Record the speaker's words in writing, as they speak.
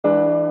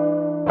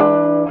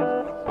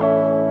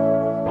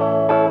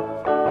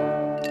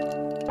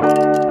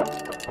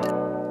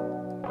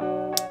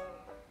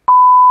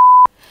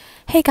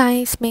Hey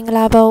guys,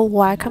 Mingalapah,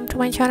 welcome to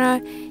my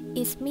channel.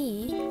 It's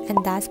me,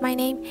 and that's my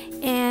name,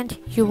 and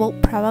you will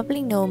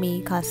probably know me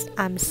because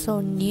I'm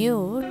so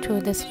new to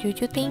this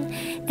YouTube thing,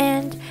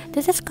 and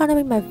this is gonna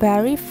be my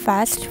very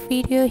first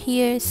video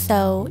here.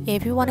 So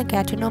if you want to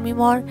get to know me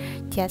more,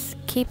 just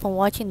keep on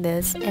watching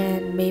this,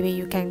 and maybe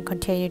you can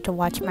continue to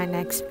watch my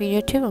next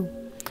video too.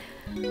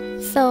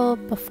 So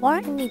before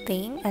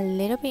anything, a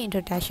little bit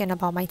introduction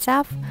about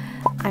myself.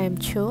 I am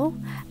Chue.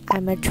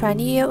 I'm a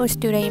 20-year-old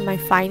student in my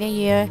final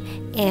year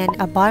and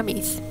a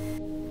Barmies.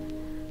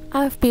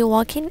 I've been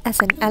working as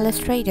an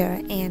illustrator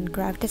and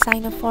graphic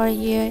designer for a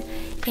year,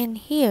 and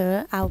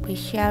here I'll be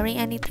sharing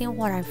anything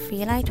what I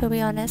feel like, to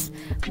be honest,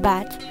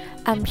 but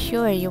I'm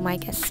sure you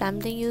might get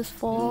something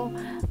useful,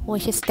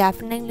 which is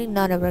definitely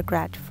not a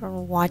regret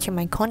from watching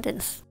my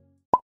contents.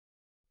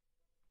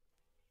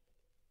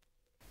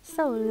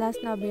 So let's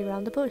not beat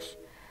around the bush.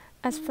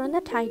 As from the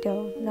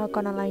title, not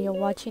gonna lie, you're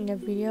watching a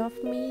video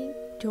of me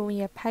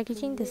doing a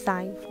packaging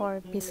design for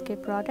a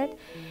biscuit product.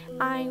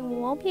 I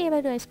won't be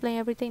able to explain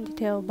everything in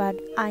detail, but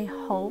I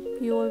hope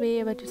you will be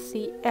able to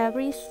see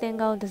every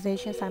single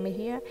decisions I made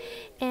here,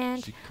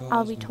 and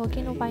I'll be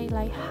talking about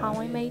like how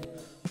I made,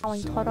 how I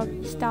thought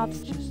of stuff,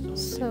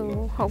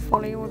 so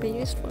hopefully it will be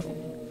useful.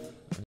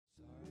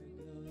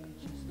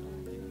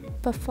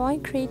 Before I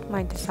create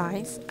my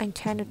designs, I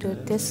tend to do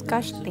this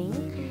gush thing.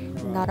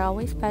 Not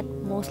always, but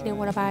mostly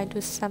whenever I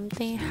do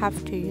something, I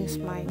have to use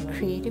my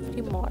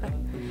creativity more.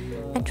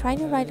 I try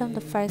to write down the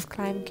first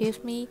client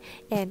gives me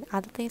and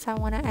other things I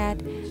want to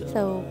add,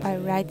 so by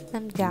writing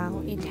them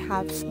down, it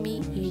helps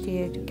me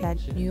easier to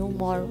get new,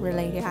 more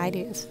related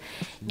ideas.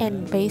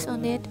 And based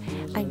on it,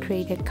 I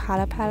create a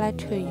color palette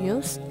to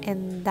use,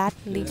 and that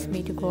leads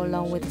me to go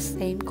along with the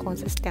same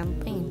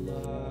consistent theme.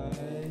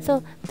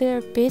 So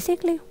they're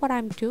basically what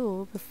I'm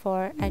doing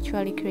before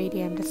actually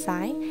creating a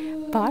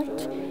design,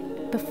 but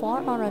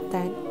before all of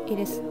that, it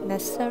is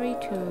necessary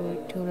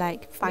to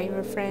like find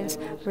reference,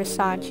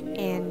 research,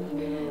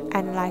 and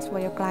analyze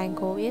what your client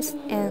goal is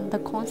and the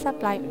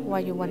concept, like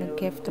what you want to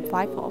give the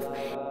vibe of.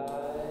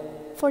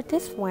 For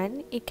this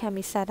one, it can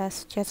be set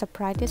as just a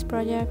practice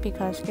project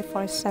because it's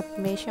for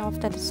submission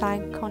of the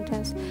design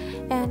contents,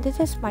 and this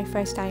is my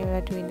first time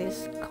ever doing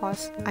this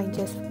because I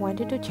just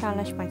wanted to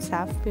challenge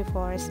myself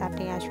before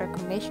accepting extra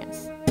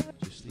commissions.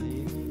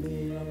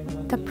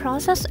 The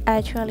process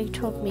actually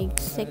took me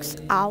 6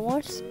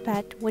 hours,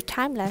 but with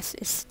time-lapse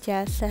it's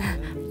just a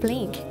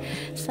blink.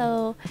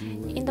 So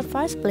in the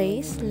first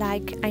place,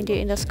 like I did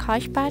in the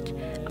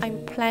sketchpad, I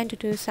plan to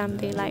do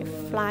something like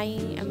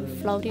flying and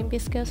floating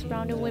biscuits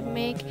surrounded with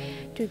milk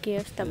to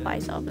give the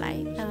vibes of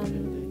like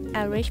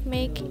a rich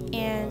milk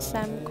and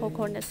some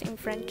coconuts in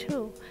front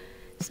too.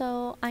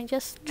 So I'm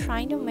just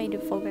trying to make the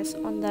focus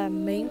on the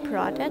main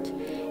product,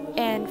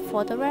 and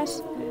for the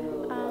rest,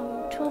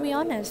 to be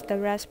honest, the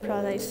rest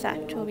product is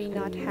set to be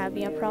not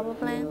having a proper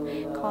plan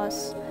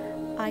because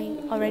I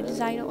already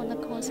decided on the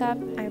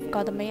concept. I've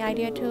got the main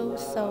idea too,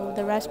 so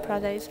the rest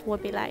products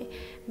would be like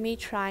me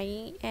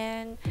trying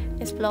and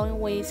exploring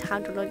ways how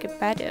to look it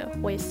better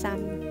with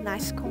some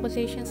nice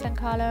compositions and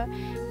color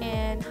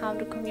and how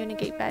to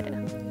communicate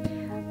better.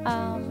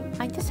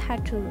 I just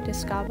had to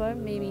discover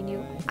maybe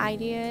new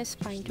ideas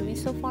by doing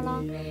so for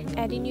long,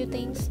 adding new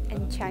things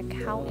and check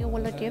how it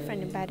will look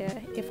different and better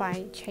if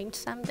I change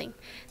something.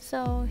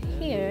 So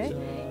here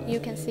you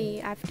can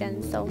see I've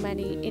done so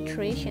many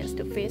iterations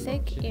to fix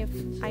it if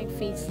I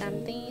feel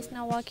something is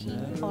not working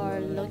or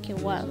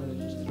looking well.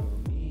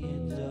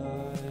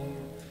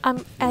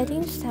 I'm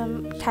adding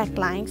some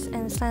taglines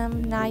and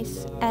some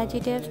nice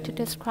adjectives to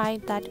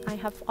describe that I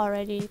have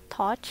already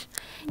thought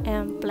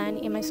and planned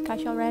in my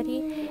sketch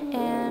already,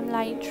 and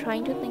like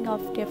trying to think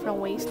of different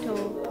ways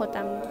to put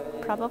them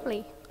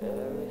properly.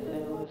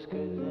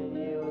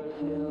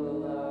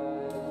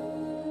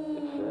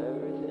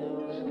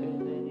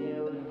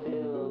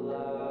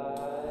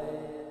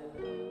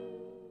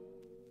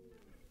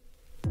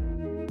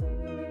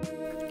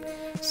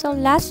 So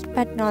last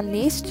but not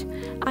least,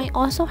 I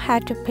also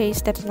had to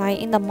paste the design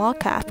in the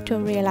mockup to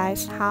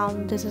realize how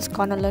this is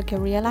gonna look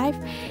in real life,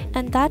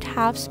 and that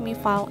helps me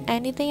find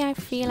anything I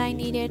feel I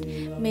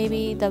needed,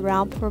 maybe the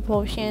round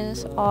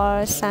proportions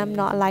or some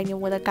not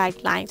aligning with the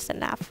guidelines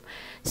enough.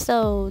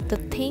 So the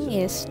thing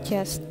is,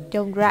 just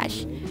don't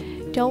rush.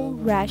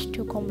 Don't rush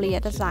to complete a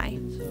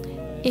design.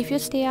 If you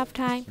still have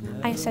time,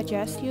 I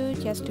suggest you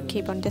just to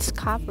keep on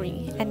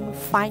discovering and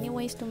finding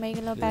ways to make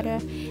it look better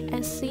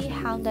and see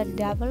how that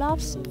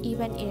develops,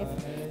 even if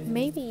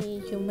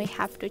maybe you may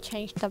have to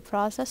change the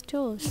process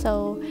too.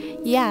 So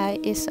yeah,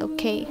 it's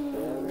okay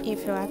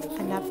if you have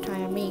enough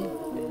time, I mean.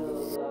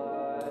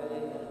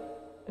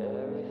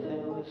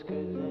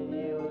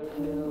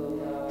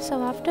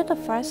 So after the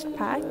first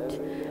part,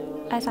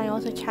 as I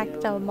also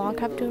checked the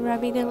mockup too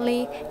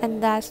repeatedly,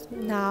 and that's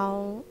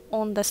now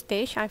on the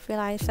stage, I feel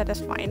like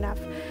satisfied enough.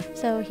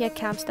 So here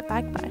comes the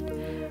back part.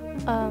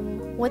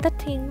 With the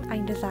theme, I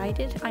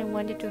decided I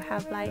wanted to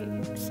have like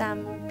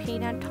some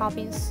peanut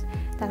toppings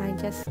that I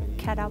just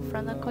cut out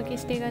from the cookie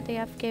sticker they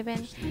have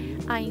given.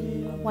 I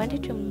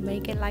wanted to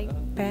make it like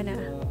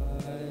banner.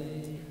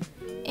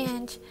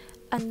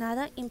 And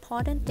another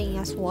important thing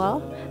as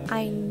well,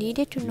 I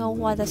needed to know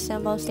what the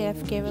symbols they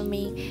have given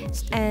me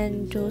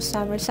and do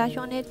some research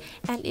on it,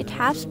 and it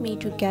helps me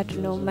to get to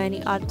know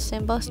many other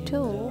symbols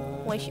too,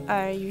 which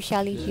are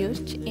usually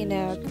used in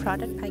a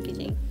product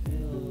packaging.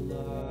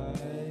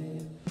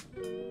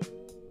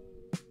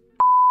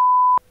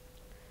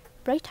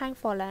 Break time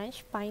for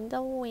lunch. By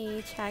the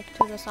way, check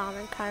to the song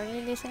and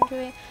currently listen to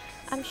it.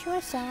 I'm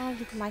sure some of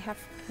you might have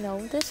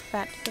known this,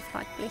 but if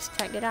not, please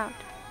check it out.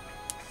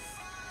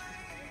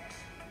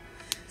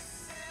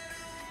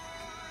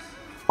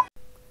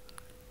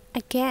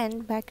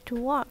 Again, back to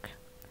work.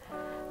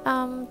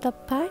 The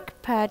back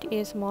part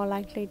is more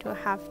likely to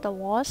have the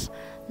words,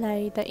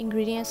 like the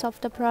ingredients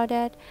of the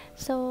product.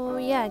 So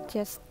yeah,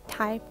 just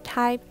type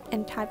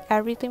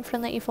everything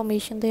from the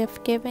information they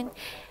have given.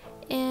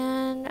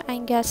 And I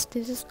guess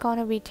this is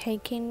gonna be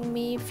taking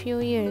me a few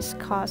years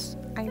cause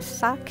I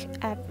suck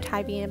at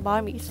typing in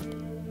Burmese.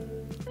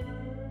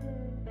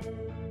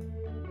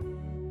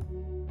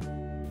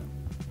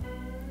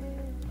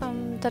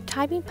 The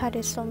typing part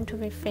is soon to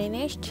be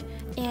finished,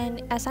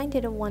 and as I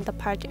didn't want the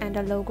part and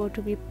the logo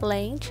to be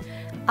blank,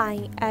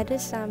 I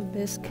added some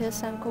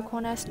biscuits and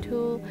coconuts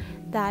too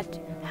that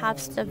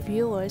helps the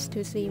viewers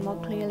to see more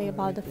clearly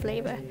about the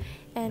flavor.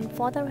 And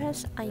for the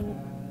rest, I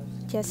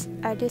just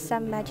added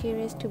some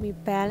materials to be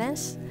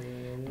balanced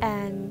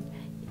and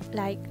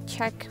like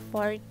check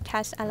for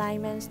test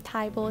alignments,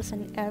 typos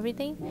and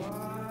everything.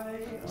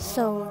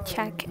 So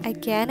check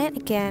again and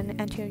again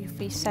until you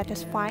feel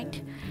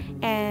satisfied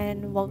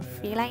and won't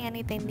feel like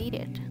anything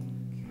needed.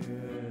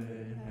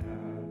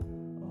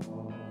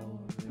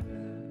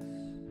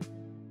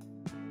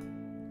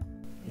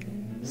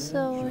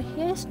 So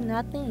here's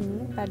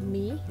nothing but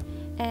me,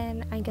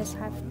 and I guess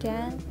I've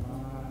done,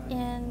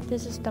 and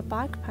this is the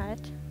back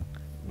part.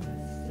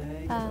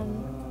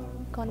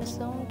 Gonna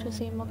zoom to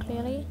see more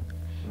clearly,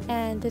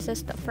 and this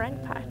is the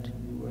front part.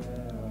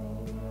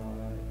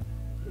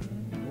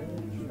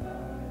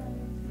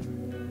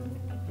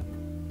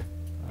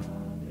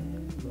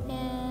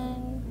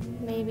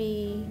 And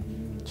maybe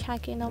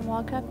check in the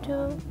markup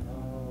too.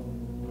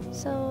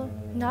 So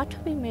not to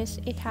be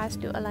missed, it has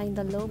to align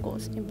the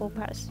logos in both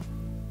parts.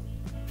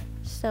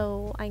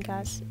 So I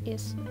guess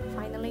it's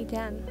finally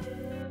done.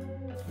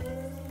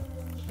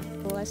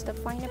 As the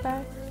final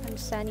part, I'm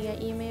sending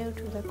an email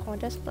to the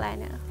contest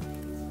planner.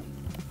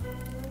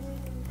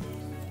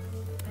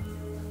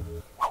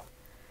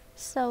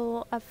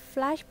 So a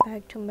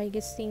flashback to make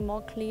it see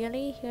more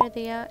clearly. Here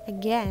they are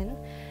again,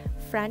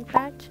 front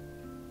part,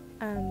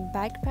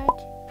 back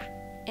part,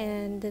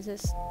 and this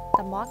is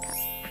the markup.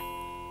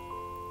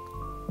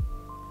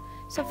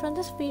 So from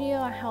this video,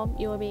 I hope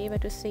you will be able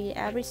to see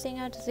every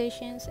single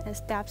decisions and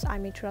steps I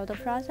made throughout the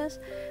process.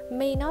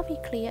 May not be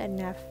clear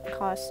enough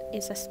because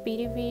it's a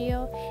speedy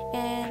video,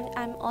 and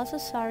I'm also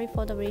sorry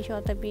for the ratio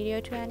of the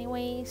video to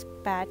anyways,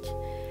 but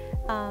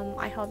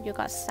I hope you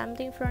got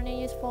something from it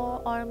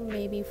useful or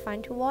maybe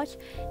fun to watch.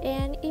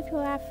 And if you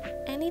have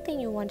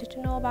anything you wanted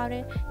to know about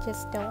it,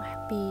 just don't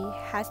be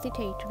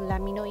hesitate to let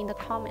me know in the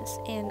comments,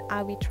 and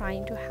I'll be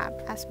trying to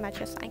help as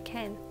much as I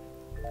can.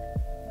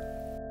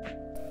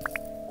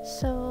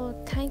 So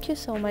thank you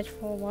so much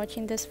for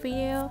watching this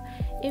video.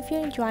 If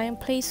you're enjoying,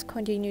 please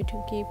continue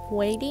to keep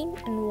waiting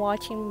and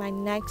watching my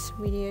next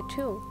video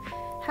too.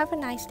 Have a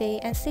nice day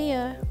and see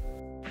ya.